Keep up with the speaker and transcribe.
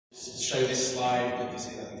Show this slide, but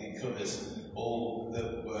this is, I think it covers all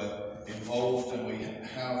that were involved, and we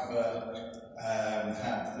have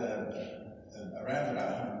had around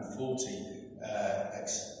about 140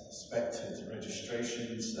 expected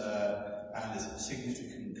registrations, and there's a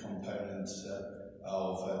significant component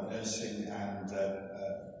of nursing and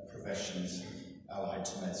professions allied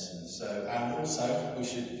to medicine. So, and also we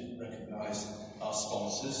should recognise our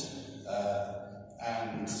sponsors,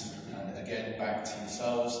 and again back to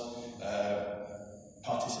yourselves,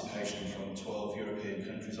 participation from 12 European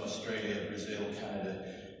countries: Australia, Brazil, Canada,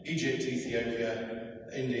 Egypt, Ethiopia,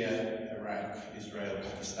 India, Iraq, Israel,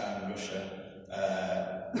 Pakistan, Russia,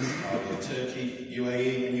 Turkey,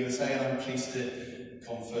 UAE and USA. And I'm pleased to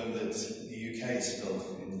confirm that the UK is still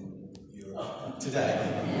in Europe today.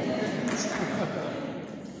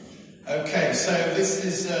 Okay, so this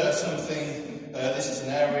is something, this is an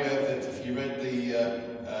area that if you read the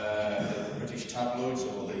British tabloids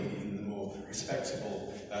or the more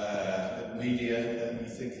respectable media, you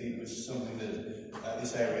think it was something that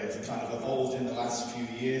this area has kind of evolved in the last few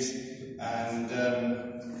years, and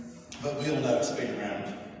but we all know it's been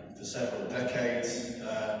around for several decades,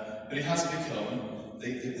 but it has become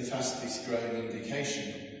the fastest growing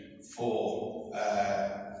indication for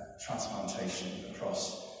transplantation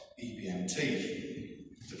across EBMT.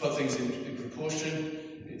 To put things in proportion,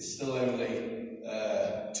 it's still only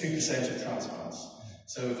 2% of transplants.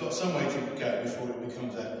 So we've got some way to go before it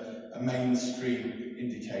becomes a mainstream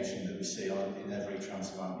indication that we see in every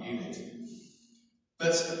transplant unit.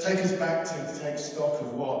 But take us back to take stock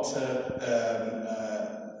of what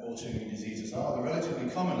autoimmune diseases are. They're relatively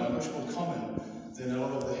common, and much more common than a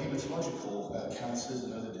lot of the hematological cancers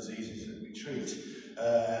and other diseases that we treat.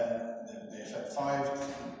 They affect 5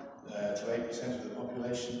 to 8% of the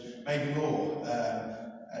population, maybe more.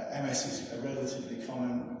 MS is a relatively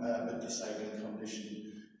common but disabling condition.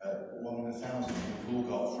 1 in 1,000. We've all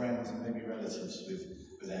got friends and maybe relatives with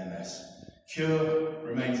MS. Cure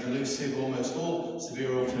remains elusive. Almost all severe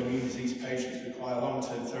autoimmune disease patients require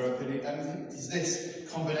long-term therapy, and it is this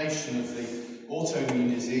combination of the autoimmune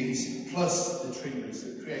disease plus the treatments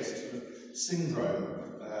that creates a sort of syndrome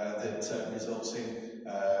that results in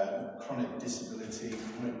chronic disability,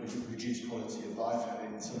 chronic reduced quality of life,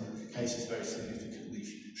 and in some cases very significantly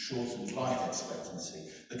shortened life expectancy.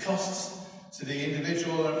 The costs to the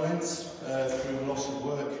individual are immense through loss of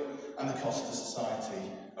work, and the cost to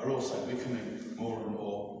society are also becoming more and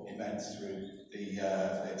more immense through the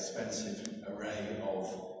expensive array of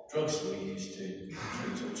drugs that we use to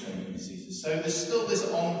treat autoimmune diseases. So there's still this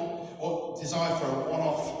desire for a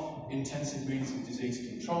one-off intensive means of disease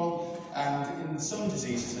control, and in some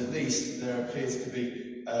diseases at least there appears to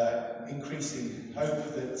be increasing hope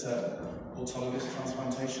that autologous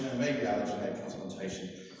transplantation and maybe allogeneic transplantation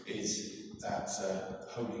is that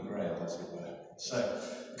holy grail, as it were. So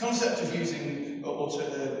the concept of using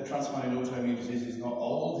transplant in autoimmune disease is not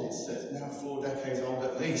old. It's now 4 decades old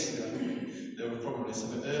at least. There were probably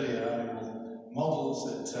some earlier animal models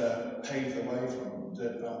that paved the way, from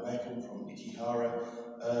Dirk van Becken, from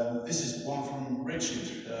Ikihara. This is one from Richard,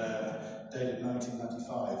 dated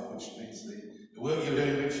 1995, which means the work you were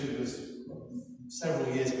doing, Richard, was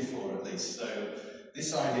several years before at least. So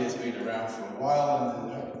this idea has been around for a while, and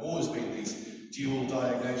there have always been these dual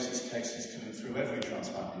diagnosis cases coming through every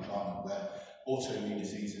transplant department where autoimmune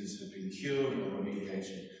diseases have been cured or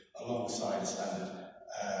remediated alongside a standard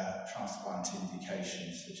transplant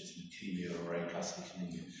indications such as leukemia or aplastic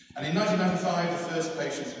anemia. And in 1995, the first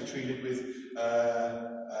patients were treated with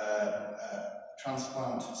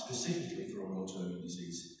transplant specifically for an autoimmune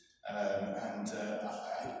disease. I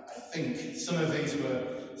think some of these were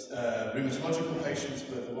rheumatological patients,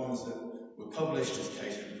 but the ones that were published as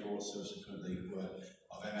case reports subsequently were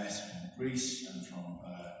of MS from Greece and from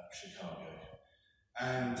Chicago.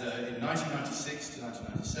 And in 1996 to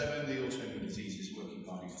 1997, the Autoimmune Diseases Working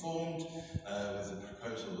Party formed with a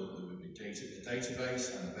proposal that there would be a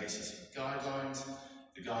database and a basis for guidelines.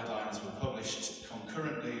 The guidelines were published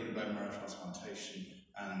concurrently in Bone Marrow Transplantation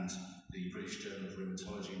and the British Journal of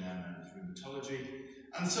Rheumatology, now known as Rheumatology.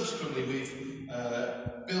 And subsequently we've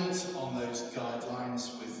built on those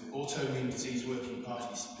guidelines with Autoimmune Disease Working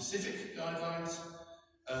Party specific guidelines,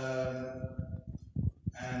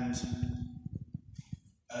 and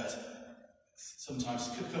sometimes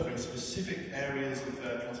covering specific areas of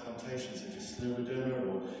transplantation, such as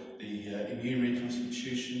scleroderma or the immune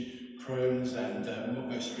reconstitution, Crohn's, and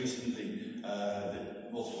most recently the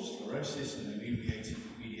multiple sclerosis and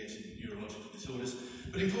immune-mediated neurological disorders.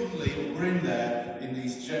 But importantly, we're in there in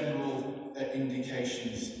these general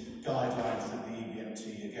indications guidelines that the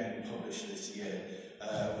EBMT again published this year.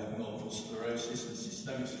 with multiple sclerosis and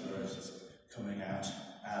systemic sclerosis coming out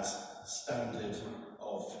as standard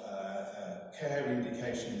of care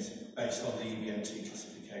indications based on the EBMT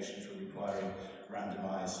classification for requiring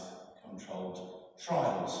randomised controlled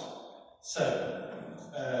trials. So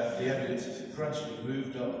the evidence has gradually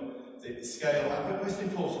moved up the scale, but most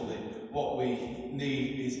importantly, what we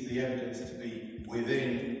need is the evidence to be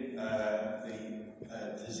within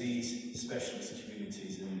the disease specialist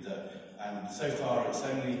communities, and so far it's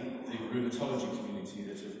only the rheumatology community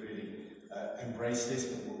that have really embraced this,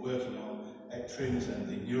 but we're working on ECTRIMS and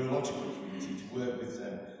the neurological community to work with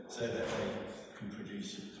them so that they can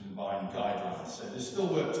produce combined guidelines. So there's still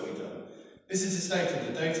work to be done. This is the state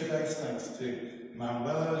of the database, thanks to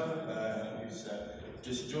Manuela, who's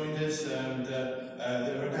just joined us, and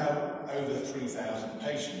there are now over 3,000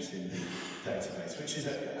 patients in the database, which is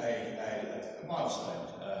a milestone.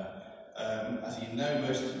 As you know,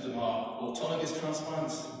 most of them are autologous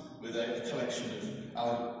transplants with a collection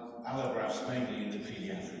of allografts, mainly in the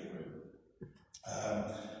paediatric group.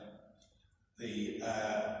 The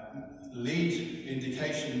lead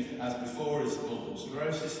indication, as before, is multiple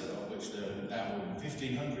sclerosis, of which there are now more than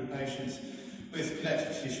 1,500 patients with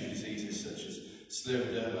connective tissue diseases such as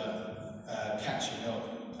scleroderma, catching up.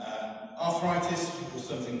 Arthritis was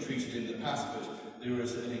something treated in the past, but there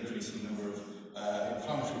is an increasing number of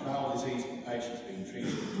inflammatory bowel disease patients being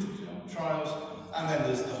treated, particularly on trials. And then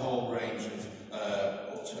there's the whole range of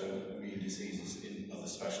autoimmune diseases in other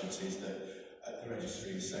specialties that the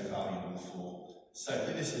registry is so valuable for. So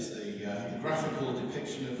this is the graphical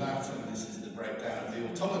depiction of that, and this is the breakdown of the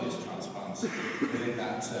autologous transplants within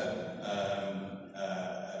that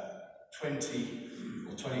 20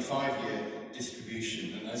 or 25-year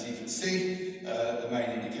distribution. And as you can see, the main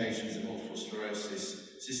indications are multiple sclerosis,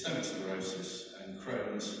 systemic sclerosis, and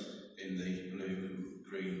Crohn's in the blue,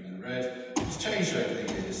 green, and red. It's changed over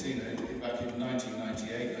the years. You know, back in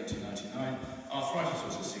 1998, 1999, arthritis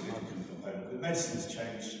was a significant component, but medicine's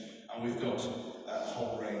changed, and we've got a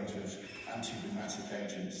whole range of anti-rheumatic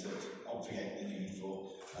agents that obviate the need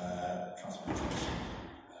for transplantation.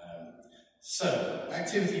 So,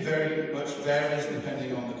 activity very much varies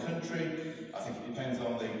depending on the country. I think it depends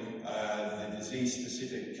on the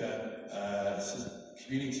disease-specific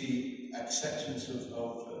community acceptance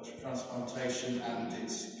of transplantation and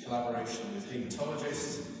its collaboration with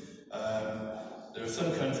haematologists. There are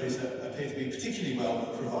some countries that appear to be particularly well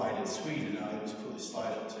provided. Sweden, I always put this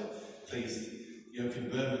slide up to please Joachim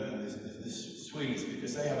Berman and the Swedes,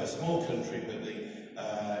 because they have a small country, but the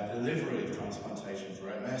delivery of transplantation for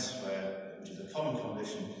MS, which is a common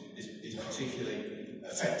condition, is particularly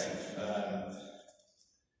effective.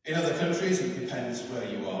 In other countries, it depends where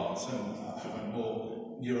you are. Some have a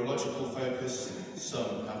more neurological focus,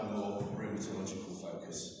 some have a more rheumatological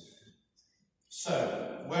focus.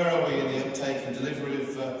 So, where are we in the uptake and delivery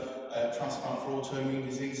of transplant for autoimmune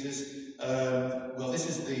diseases? Well, this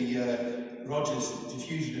is the Rogers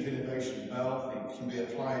Diffusion of Innovation Bell. It can be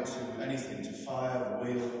applied to anything, to fire, the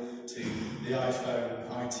wheel, to the iPhone,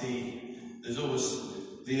 IT. There's always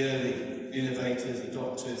the early innovators,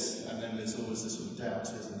 adopters, and then there's always the sort of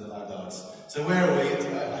doubters and the laggards. So where are we?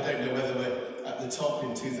 I don't know whether we're at the top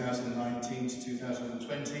in 2019 to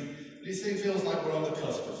 2020, but it feels like we're on the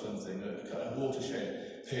cusp of something, a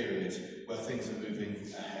watershed period where things are moving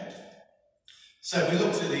ahead. So we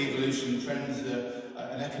looked at the evolution trends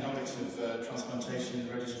and economics of transplantation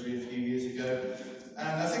registry a few years ago,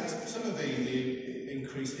 and I think some of the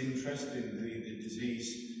increased interest in the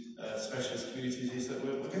disease specialist communities is that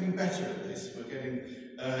we're getting better at this. We're getting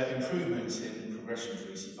improvements in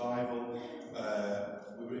progression-free survival.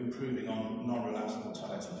 We're improving on non-relapse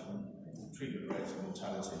mortality from treatment rates and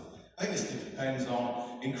mortality. I think this depends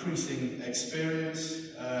on increasing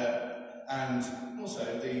experience and also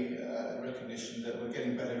the recognition that we're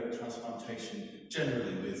getting better at transplantation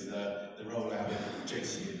generally with the rollout of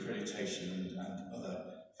JC accreditation and other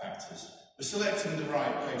factors. We're selecting the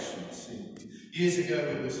right patients. Years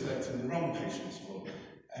ago, we were selecting the wrong patients for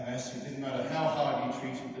MS. It didn't matter how hard you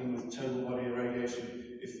treated them with total body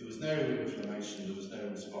irradiation. If there was no inflammation, there was no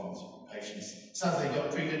response. Patients sadly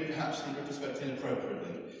got treated, perhaps in retrospect,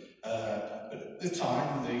 inappropriately. But with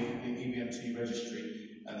time, the EBMT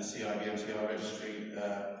registry and the CIBMTR registry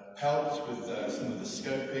helped with some of the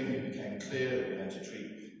scoping. It became clear that we had to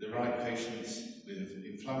treat the right patients with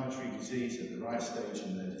inflammatory disease at the right stage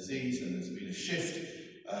in their disease, and there's been a shift,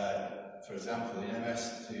 for example, in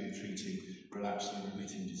MS to treating relapsing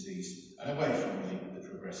remitting disease and away from the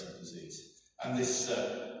progressive disease. And this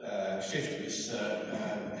shift was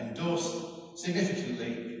endorsed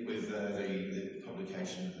significantly with the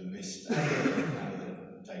publication of the MIST and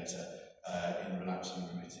the data in relapsing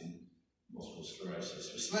and remitting multiple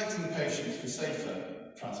sclerosis. We're selecting patients for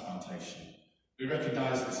safer transplantation. We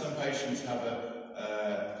recognise that some patients have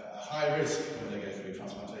a high risk when they go through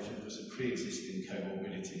transplantation because of pre-existing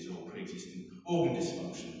comorbidities or pre-existing organ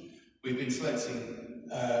dysfunction. We've been selecting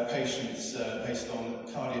patients based on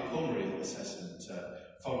cardiopulmonary assessment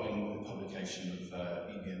following the publication of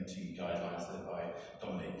EBMT guidelines led by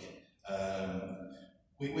Dominique.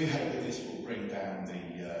 We hope that this will bring down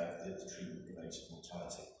the treatment-related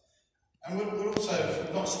mortality. And we're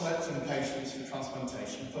also not selecting patients for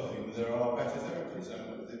transplantation for whom there are better therapies.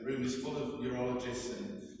 The room is full of neurologists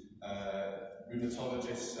and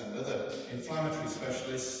rheumatologists and other inflammatory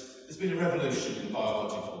specialists. There's been a revolution in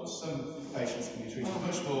biologicals. Some patients can be treated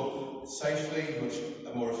much more safely, much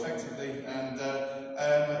more effectively, and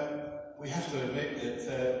we have to admit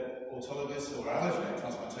that autologous or allogeneic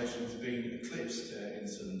transplantation has been eclipsed in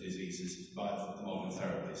some diseases by the modern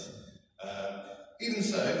therapies. Even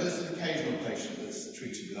so, there's an occasional patient that's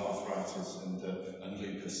treated with arthritis and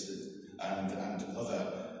lupus and other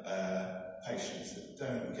patients that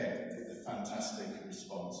don't get the fantastic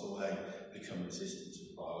response, or they become resistant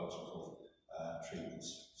to biological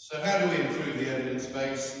treatments. So how do we improve the evidence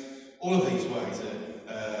base? All of these ways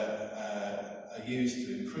are used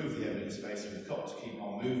to improve the evidence base. We've got to keep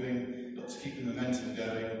on moving, got to keep the momentum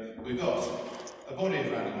going. We've got a body of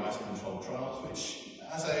randomised controlled trials, which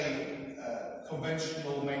as a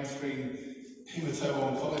conventional mainstream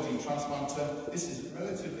hemato-oncology transplanter, this is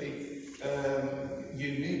relatively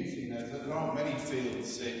unique. You know, there aren't many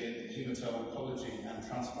fields in hemato-oncology and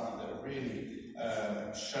transplant that have really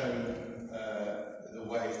shown the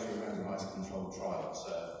way through randomised controlled trials.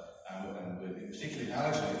 And particularly in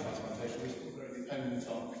allogeneic transplantation, we're still very dependent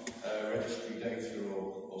on registry data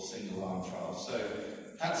or single-arm trials. So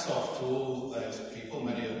hats off to all those people,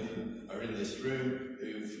 many of them are in this room,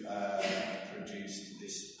 who've produced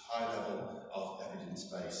this high level of evidence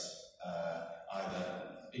base, either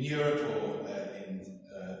in Europe or in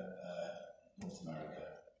North America.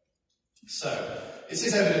 So it's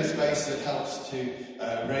this evidence base that helps to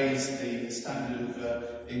raise the standard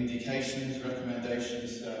of indications,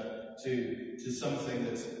 recommendations to something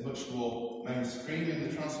that's much more mainstream in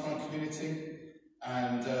the transplant community,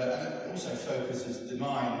 and it also focuses the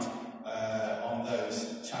mind on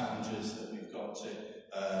those challenges that we've got to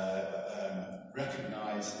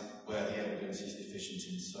recognise where the evidence is deficient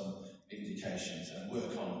in some indications, and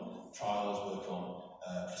work on trials, work on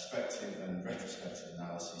prospective and retrospective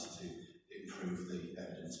analysis to improve the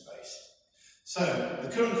evidence base. So, the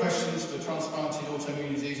current questions for transplanted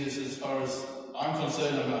autoimmune diseases, as far as I'm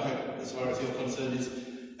concerned, and I hope as far as you're concerned, is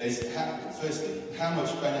firstly, how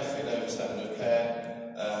much benefit over standard of care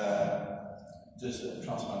does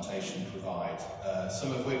transplantation provide?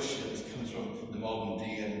 Some of which comes from the modern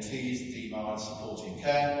DMTs, DMARD supporting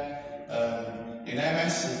care. In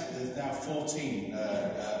MS, there's now 14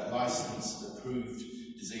 licensed, approved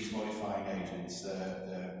disease-modifying agents.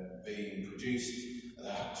 They're being produced.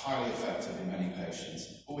 They're highly effective in many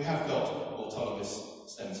patients. But we have got autologous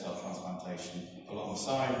stem cell transplantation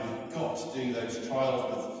alongside. We've got to do those trials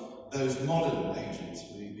with those modern agents.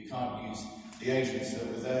 We can't use the agents that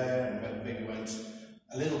were there and maybe went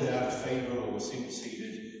a little bit out of favour or were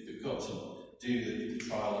superseded. We've got to do the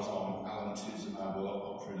trials on alemtuzumab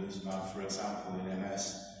or ocrelizumab, for example, in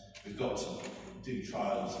MS. We've got to do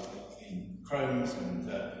trials in Crohn's and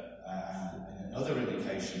in other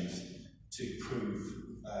indications to prove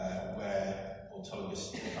where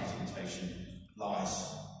autologous transplantation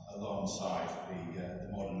lies alongside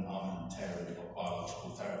the modern armamentarium of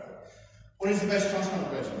biological therapy. What is the best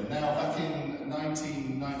transplant regimen? Now, back in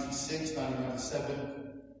 1996,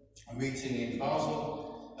 1997, a meeting in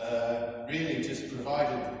Basel really just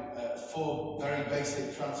provided 4 very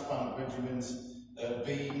basic transplant regimens: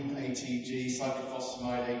 Beam, ATG,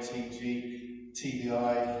 cyclophosphamide, ATG,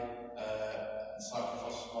 TBI,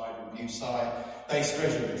 cyclophosphamide and Bucy-based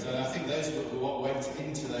regimens. And I think those were what went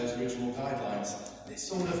into those original guidelines. It's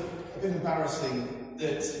sort of a bit embarrassing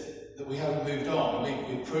that we haven't moved on.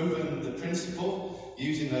 We've proven the principle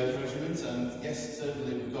using those regimens, and yes,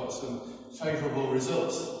 certainly we've got some favourable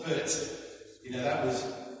results. But you know, that was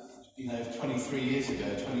 23 years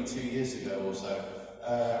ago, 22 years ago or so.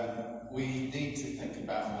 We need to think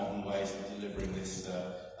about modern ways of delivering this,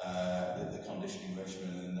 the conditioning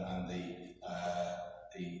regimen and the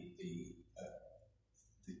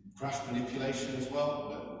graft manipulation as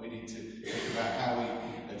well. We need to think about how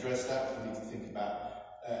we address that. We need to think about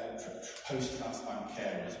post-transplant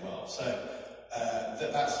care as well. So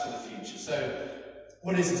that's for the future. So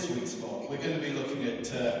what is the sweet spot? We're going to be looking at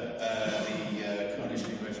the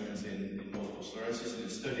conditioning regimens in North multiple sclerosis in a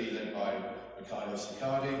study led by Riccardo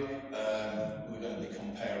Siccardi. We're going to be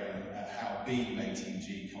comparing how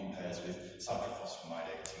B-18G compares with cyclophosphamide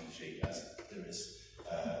 18G, as there is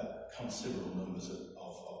considerable numbers of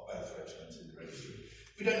both regimens in the registry.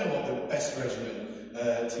 We don't know what the best regimen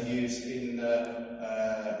to use in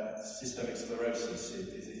systemic sclerosis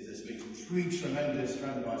is. There's been 3 tremendous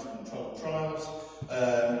randomized controlled trials,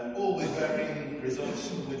 all with varying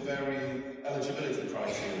results, with varying eligibility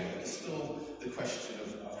criteria. There's still the question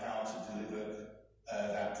of how to deliver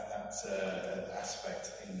that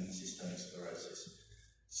aspect in systemic sclerosis.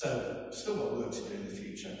 So, still got work to do in the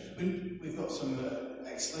future. We've got some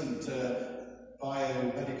excellent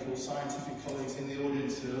biomedical scientific colleagues in the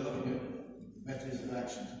audience who are looking at mechanisms of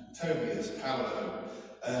action. Tobias, Paolo,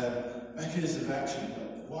 mechanisms of action.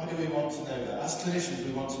 Why do we want to know that? As clinicians,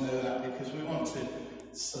 we want to know that because we want to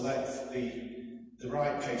select the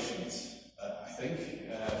right patients. I think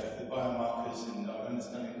the biomarkers and our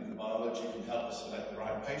understanding of the biology can help us select the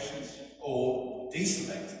right patients or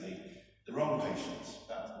deselect the wrong patients.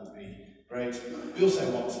 That would be great. We also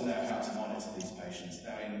want to know how to monitor these patients.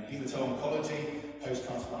 Now, in hemato-oncology,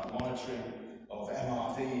 post-transplant monitoring of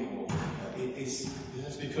MRD it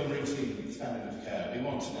has become routine standard of care. We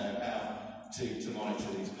want to know how to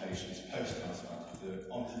monitor these patients post-transplant.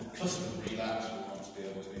 On the cusp of relapse, we want to be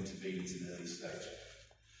able to intervene at an early stage.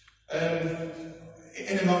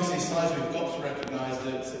 In amongst these slides, we've got to recognise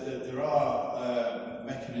that there are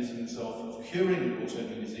mechanisms of curing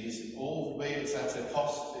autoimmune disease, albeit at a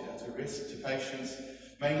cost, at a risk to patients,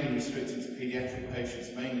 mainly restricted to paediatric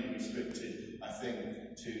patients, mainly restricted, I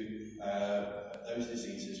think, to those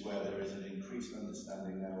diseases where there is an increased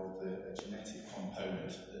understanding now of the genetic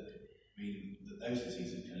component that mean that those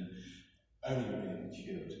diseases can only be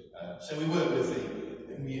cured. So we work with the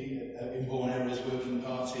Inborn Errors Working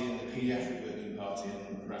Party and the Paediatric Working Party,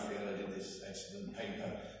 and Raffaella did this excellent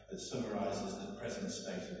paper that summarises the present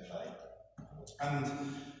state of play. And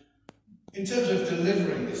in terms of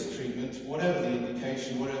delivering this treatment, whatever the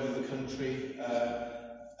indication, whatever the country,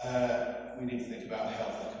 we need to think about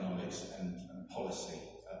health economics and policy.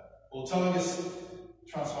 Autologous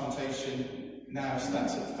transplantation now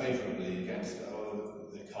stacks up favourably against the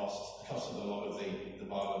cost of a lot of the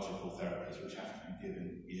biological therapies which have to be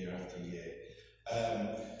given year after year.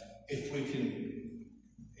 If we can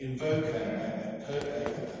invoke a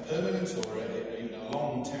permanent or even a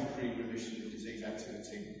long temporary remission of disease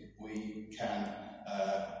activity, we can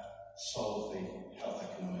solve the health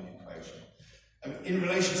economic equation. In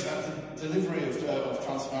relation to that, the delivery of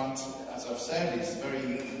transplant, as I've said, is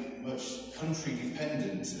very much country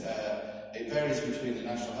dependent. It varies between the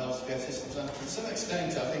national health care systems, and to some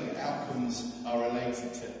extent I think outcomes are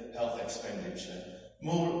related to health expenditure.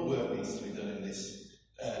 More work needs to be done in this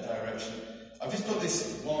direction. I've just put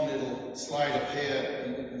this one little slide up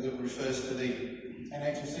here that refers to the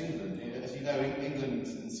NHS England. As you know, England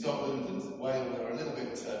and Scotland and Wales are a little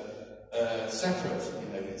bit separate.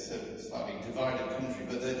 It's a slightly divided country,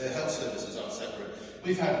 but the health services are separate.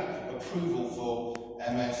 We've had approval for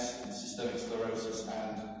MS and systemic sclerosis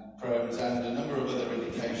and Crohn's and a number of other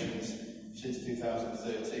indications since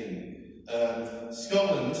 2013.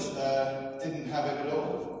 Scotland didn't have it at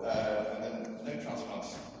all, and then no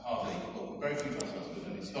transplants, hardly, well, very few transplants were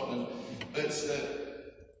done in Scotland. But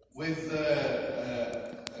with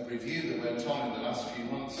a review that went on in the last few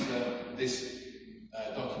months, this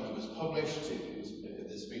document was published.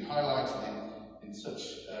 It's been highlighted in such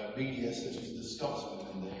media such as the Scotsman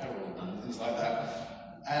and the Herald and things like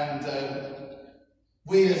that. And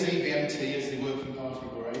we as EBMT, as the Working Party,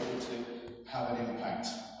 were able to have an impact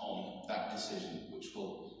on that decision, which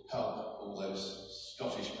will help all those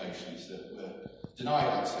Scottish patients that were denied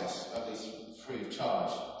access, at least free of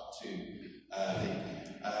charge, to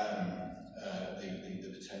the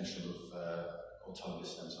potential of autologous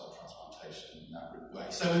stem cell transplantation in that way.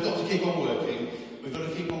 So we've got to keep on working. We've got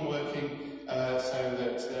to keep on working so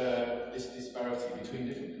that this disparity between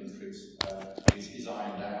different countries is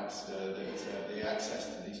ironed out, that the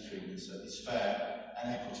access to these treatments is fair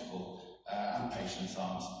and equitable, and patients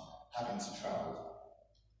aren't having to travel.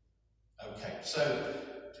 Okay, so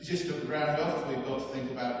just to round off, we've got to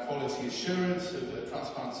think about quality assurance of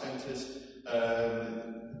transplant centres.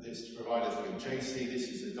 This provided through JC. This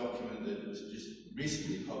is a document that was just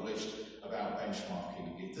recently published about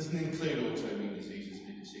benchmarking. It doesn't include autoimmune diseases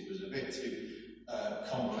because it was a bit too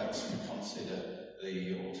complex to consider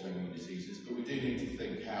the autoimmune diseases, but we do need to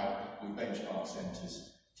think how we benchmark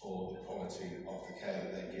centres for the quality of the care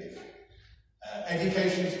that they give.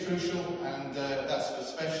 Education is crucial, and that's for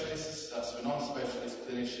specialists, that's for non-specialist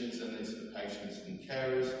clinicians, and it's for patients and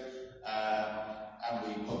carers. and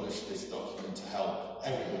we published this document to help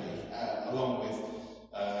everybody, along with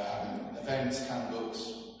having events,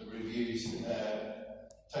 handbooks, reviews.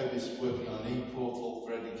 Toby's working on an e-portal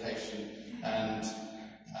for education, and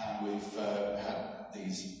we've had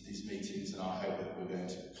these meetings, and I hope that we're going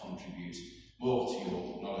to contribute more to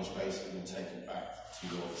your knowledge base and take it back to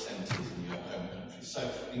your centres in your home countries. So,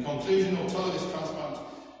 in conclusion, autologous transplant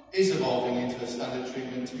is evolving into a standard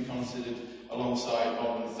treatment to be considered alongside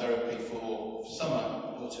modern therapy for some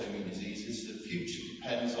autoimmune diseases. The future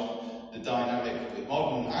depends on the dynamic with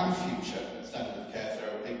modern and future standard of care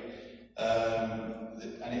therapy,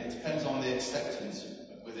 and it depends on the acceptance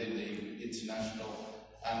within the international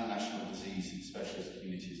and national disease specialist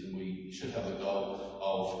communities, and we should have the goal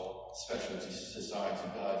of specialty society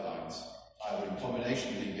guidelines, either in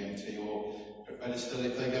combination with EBMT or better still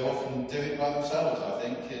if they go off and do it by themselves, I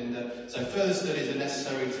think. And so further studies are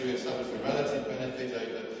necessary to establish the relative benefit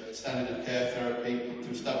over standard of care therapy, to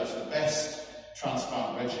establish the best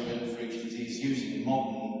transplant regimen for each disease using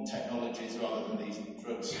modern technologies rather than these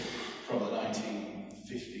drugs from the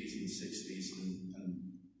 1950s and 60s and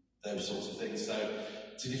those sorts of things. So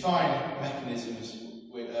to define mechanisms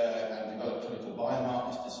and develop clinical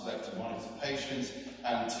biomarkers to select and monitor patients,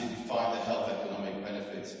 and to define the health economic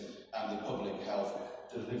benefits and the public health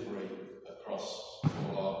delivery across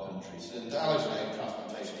all our countries. And allogeneic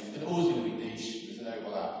transplantation is always going to be niche. There's an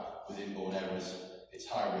overlap with inborn errors. It's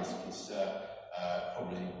high risk. It's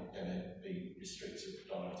probably going to be restricted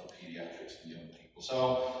predominantly to paediatrics and young people. So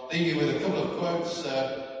I'll leave you with a couple of quotes.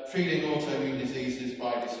 Treating autoimmune diseases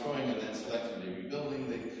by destroying and then selectively rebuilding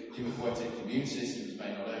the hematopoietic immune systems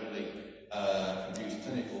may not only produce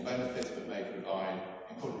clinical benefits, but may provide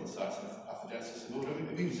important insights into the pathogenesis of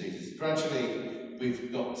autoimmune diseases. Gradually,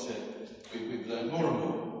 we've learned more and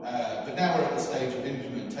more, but now we're at the stage of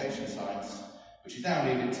implementation science, which is now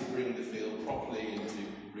needed to bring the field properly into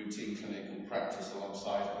routine clinical practice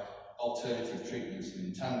alongside alternative treatments and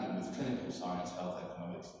in tandem with clinical science, health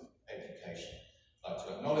economics, and education. I'd like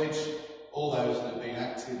to acknowledge all those that have been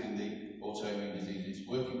active in the Autoimmune Diseases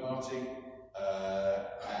Working Party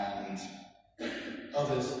and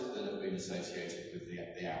others that have been associated with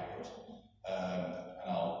the output. And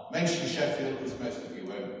I'll mention Sheffield because most of you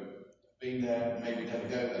won't have been there, maybe never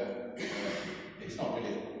go there. It's not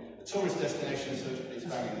really a tourist destination as such, but it's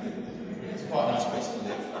bang in the middle. It's quite a nice place to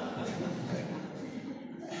live.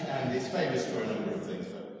 And it's famous for a number of things,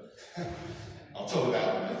 but I'll talk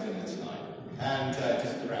about them at dinner tonight. And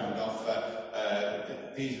just to round off,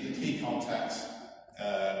 these are the key contacts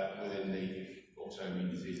within the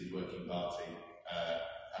Autoimmune Diseases Working Party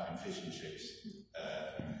having fish and chips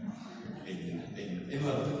in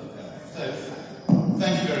London. So,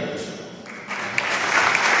 thank you very much.